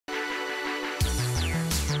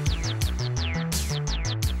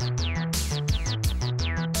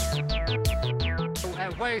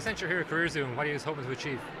Why Accenture here at Careers Zoom? What are you hoping to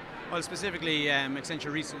achieve? Well, specifically,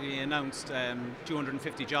 Accenture recently announced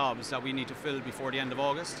 250 jobs that we need to fill before the end of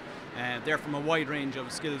August. They're from a wide range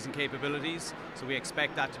of skills and capabilities, so we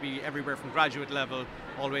expect that to be everywhere from graduate level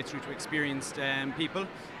all the way through to experienced people,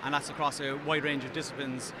 and that's across a wide range of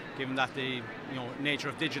disciplines, given that the nature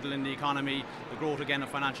of digital in the economy, the growth again of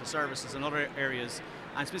financial services and other areas.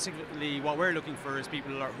 And specifically what we're looking for is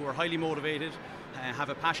people who are highly motivated, have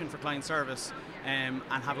a passion for client service, and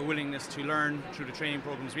have a willingness to learn through the training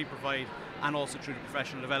programs we provide and also through the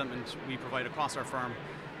professional development we provide across our firm.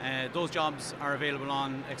 Those jobs are available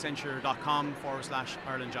on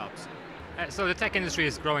accenture.com/Ireland jobs. So the tech industry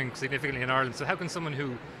is growing significantly in Ireland, so how can someone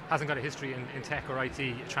who hasn't got a history in tech or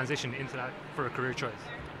IT transition into that for a career choice?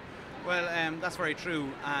 Well, that's very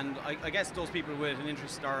true, and I guess those people with an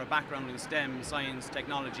interest or a background in STEM, science,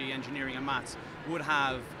 technology, engineering and maths would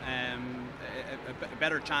have a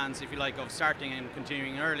better chance, if you like, of starting and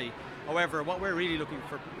continuing early. However, what we're really looking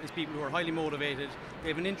for is people who are highly motivated, they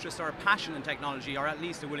have an interest or a passion in technology, or at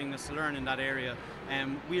least a willingness to learn in that area.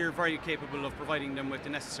 We are very capable of providing them with the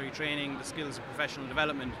necessary training, the skills of professional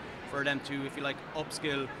development for them to, if you like,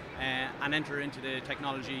 upskill and enter into the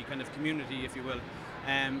technology kind of community, if you will.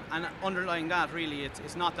 And underlying that, really,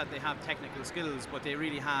 it's not that they have technical skills, but they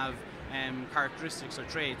really have characteristics or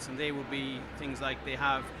traits, and they would be things like they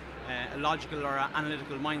have a logical or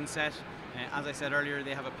analytical mindset. As I said earlier,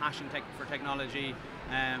 they have a passion for technology,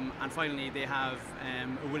 and finally they have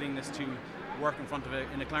a willingness to work in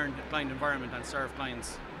a client environment and serve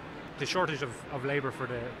clients. The shortage of labour for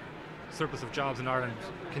the surplus of jobs in Ireland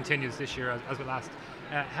continues this year as well last.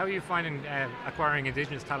 How are you finding acquiring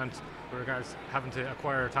Indigenous talent with regards having to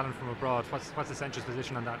acquire talent from abroad? What's Accenture's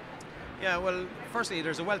position on that? Yeah, well, firstly,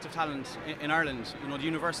 there's a wealth of talent in Ireland. The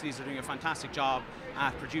universities are doing a fantastic job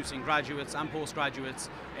at producing graduates and postgraduates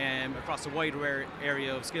across a wide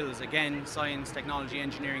area of skills. Again, science, technology,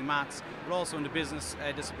 engineering, maths, but also in the business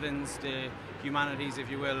disciplines, the humanities, if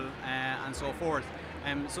you will, and so forth.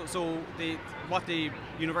 What the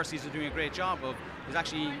universities are doing a great job of is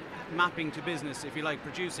actually mapping to business, if you like,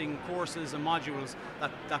 producing courses and modules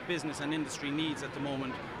that business and industry needs at the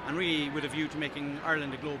moment, and really with a view to making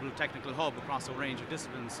Ireland a global technical hub across a range of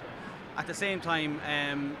disciplines. At the same time,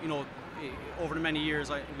 over the many years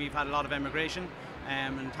we've had a lot of emigration,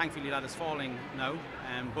 and thankfully that is falling now,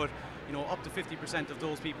 but up to 50% of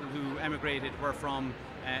those people who emigrated were from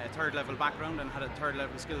a third level background and had a third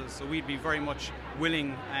level skills, so we'd be very much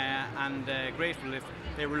willing and grateful if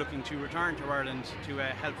they were looking to return to Ireland to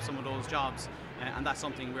help some of those jobs, and that's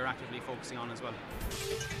something we're actively focusing on as well.